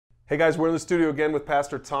Hey guys, we're in the studio again with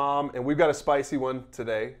Pastor Tom, and we've got a spicy one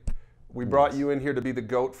today. We brought you in here to be the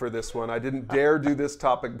GOAT for this one. I didn't dare do this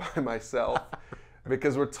topic by myself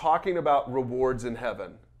because we're talking about rewards in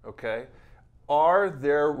heaven, okay? Are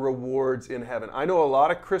there rewards in heaven? I know a lot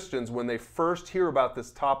of Christians, when they first hear about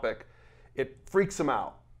this topic, it freaks them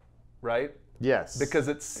out, right? Yes. Because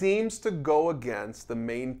it seems to go against the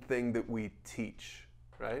main thing that we teach,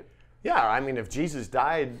 right? Yeah, I mean, if Jesus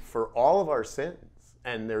died for all of our sins,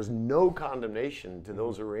 and there's no condemnation to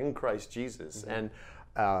those who are in Christ Jesus, and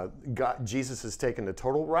Jesus has taken the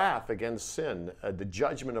total wrath against sin, the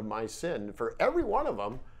judgment of my sin for every one of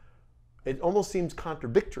them. It almost seems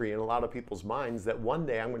contradictory in a lot of people's minds that one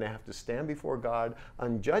day I'm going to have to stand before God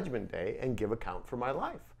on Judgment Day and give account for my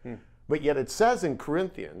life. But yet it says in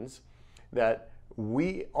Corinthians that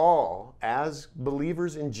we all, as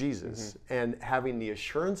believers in Jesus and having the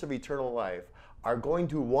assurance of eternal life, are going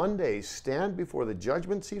to one day stand before the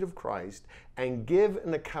judgment seat of Christ and give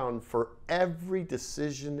an account for every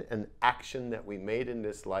decision and action that we made in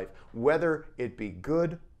this life, whether it be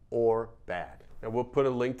good or bad. And we'll put a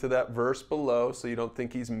link to that verse below so you don't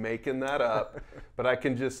think he's making that up. But I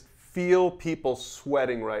can just feel people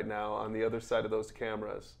sweating right now on the other side of those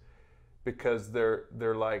cameras because they're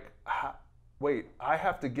like, wait, I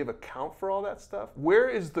have to give account for all that stuff? Where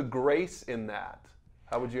is the grace in that?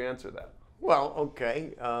 How would you answer that? Well,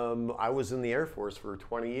 okay, I was in the Air Force for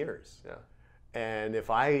 20 years. Yeah. And if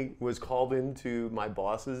I was called into my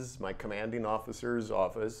boss's, my commanding officer's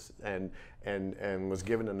office and was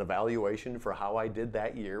given an evaluation for how I did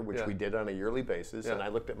that year, which we did on a yearly basis, and I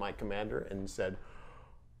looked at my commander and said,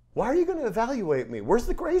 why are you going to evaluate me? Where's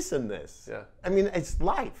the grace in this? Yeah. I mean, it's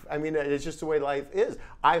life. I mean, it's just the way life is.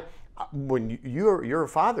 When you're a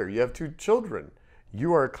father, you have 2 children,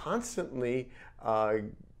 you are constantly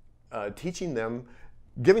teaching them,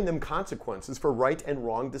 giving them consequences for right and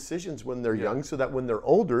wrong decisions when they're young, so that when they're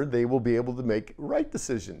older, they will be able to make right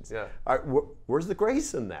decisions. Yeah. Where's the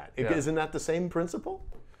grace in that? Yeah. Isn't that the same principle?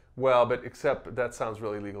 Well, but except that sounds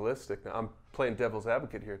really legalistic. Now, I'm playing devil's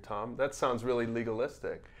advocate here, Tom. That sounds really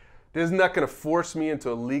legalistic. Isn't that going to force me into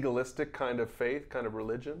a legalistic kind of faith, kind of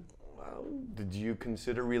religion? Well, did you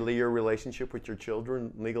consider really your relationship with your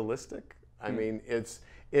children legalistic? I mean,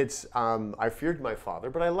 I feared my father,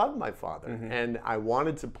 but I loved my father, and I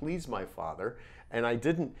wanted to please my father, and I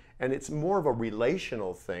didn't, and it's more of a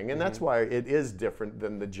relational thing, and that's why it is different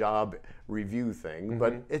than the job review thing,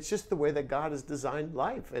 but it's just the way that God has designed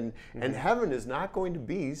life, and heaven is not going to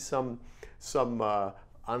be some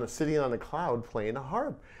sitting on a cloud playing a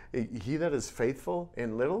harp. He that is faithful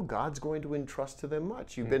in little, God's going to entrust to them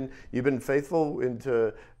much. You've been faithful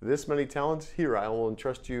into this many talents. Here, I will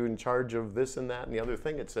entrust you in charge of this and that and the other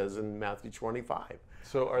thing. It says in Matthew 25.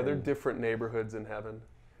 So, are there different neighborhoods in heaven?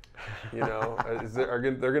 You know, are there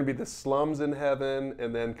going to be the slums in heaven,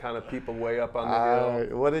 and then kind of people way up on the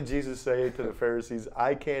hill? What did Jesus say to the Pharisees?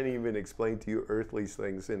 I can't even explain to you earthly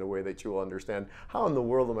things in a way that you will understand. How in the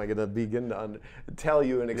world am I going to begin to tell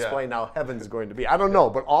you and explain how heaven's going to be? I don't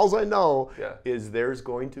know, but all I know is there's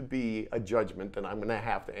going to be a judgment, and I'm going to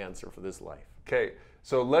have to answer for this life. Okay,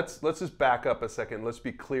 so let's just back up a second. Let's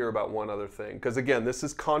be clear about one other thing, because again, this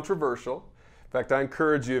is controversial. In fact, I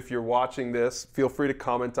encourage you, if you're watching this, feel free to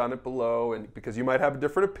comment on it below, and because you might have a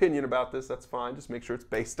different opinion about this, that's fine. Just make sure it's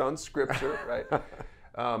based on Scripture, right?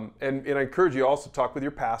 And I encourage you also to talk with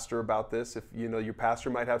your pastor about this, if you know your pastor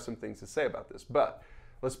might have some things to say about this. But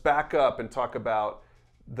let's back up and talk about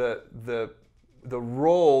the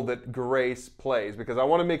role that grace plays, because I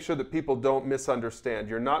want to make sure that people don't misunderstand.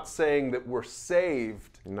 You're not saying that we're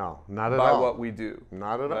saved No, not at by all. what we do.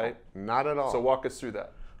 Not at right? all. Not at all. So walk us through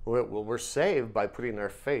that. Well, we're saved by putting our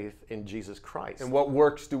faith in Jesus Christ. And what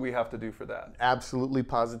works do we have to do for that? Absolutely,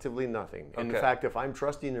 positively nothing. In fact, if I'm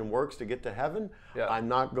trusting in works to get to heaven, I'm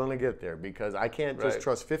not going to get there, because I can't just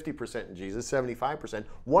trust 50% in Jesus, 75%,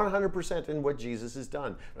 100% in what Jesus has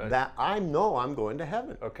done. That I know I'm going to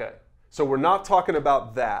heaven. Okay. So we're not talking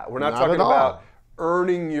about that. We're not talking about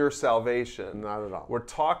earning your salvation. Not at all. We're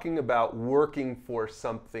talking about working for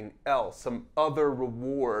something else, some other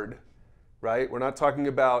reward. Right? We're not talking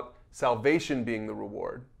about salvation being the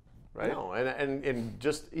reward, right? No, and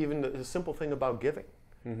just even the simple thing about giving.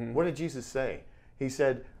 What did Jesus say? He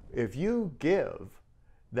said, if you give,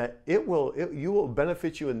 that you will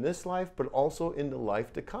benefit you in this life, but also in the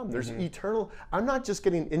life to come. There's eternal. I'm not just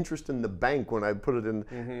getting interest in the bank when I put it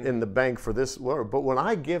in the bank for this Lord, but when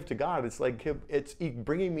I give to God, it's like it's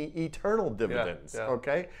bringing me eternal dividends.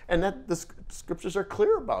 Okay, and that the scriptures are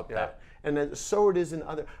clear about that. And so it is in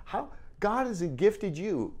other. God has gifted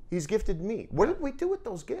you. He's gifted me. What did we do with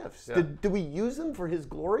those gifts? Yeah. Do we use them for His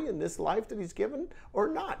glory in this life that He's given or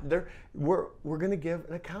not? We're going to give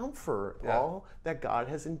an account for all that God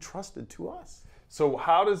has entrusted to us. So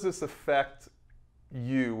how does this affect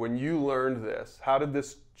you when you learned this? How did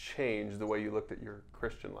this change the way you looked at your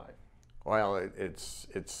Christian life? Well,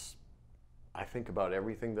 I think about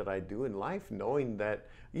everything that I do in life, knowing that,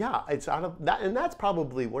 it's out of that. And that's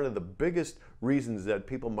probably one of the biggest reasons that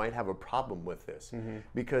people might have a problem with this.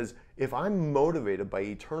 Because if I'm motivated by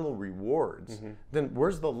eternal rewards, then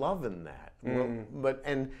where's the love in that? Well,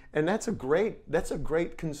 and that's a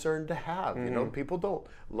great concern to have. You know, people don't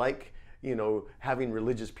like, having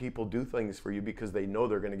religious people do things for you because they know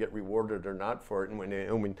they're going to get rewarded or not for it.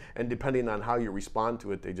 And depending on how you respond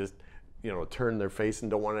to it, they just, turn their face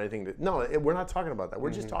and don't want anything to. No, we're not talking about that.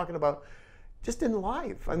 We're just talking about just in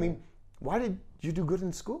life. I mean, why did you do good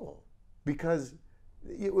in school? Because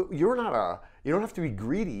you don't have to be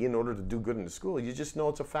greedy in order to do good in school. You just know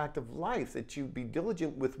it's a fact of life that you be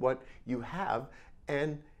diligent with what you have,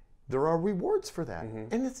 and there are rewards for that.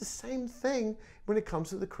 And it's the same thing when it comes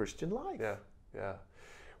to the Christian life. Yeah, yeah.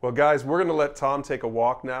 Well, guys, we're going to let Tom take a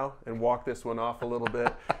walk now and walk this one off a little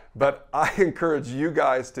bit. But I encourage you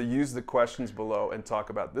guys to use the questions below and talk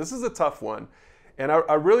about it. This is a tough one. And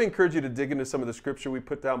I really encourage you to dig into some of the scripture we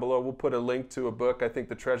put down below. We'll put a link to a book. I think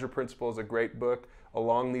The Treasure Principle is a great book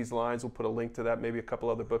along these lines. We'll put a link to that, maybe a couple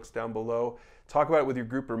other books down below. Talk about it with your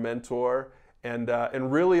group or mentor, and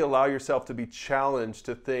really allow yourself to be challenged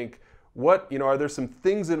to think, are there some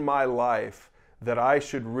things in my life that I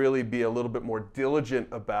should really be a little bit more diligent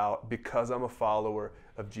about because I'm a follower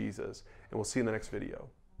of Jesus? And we'll see you in the next video.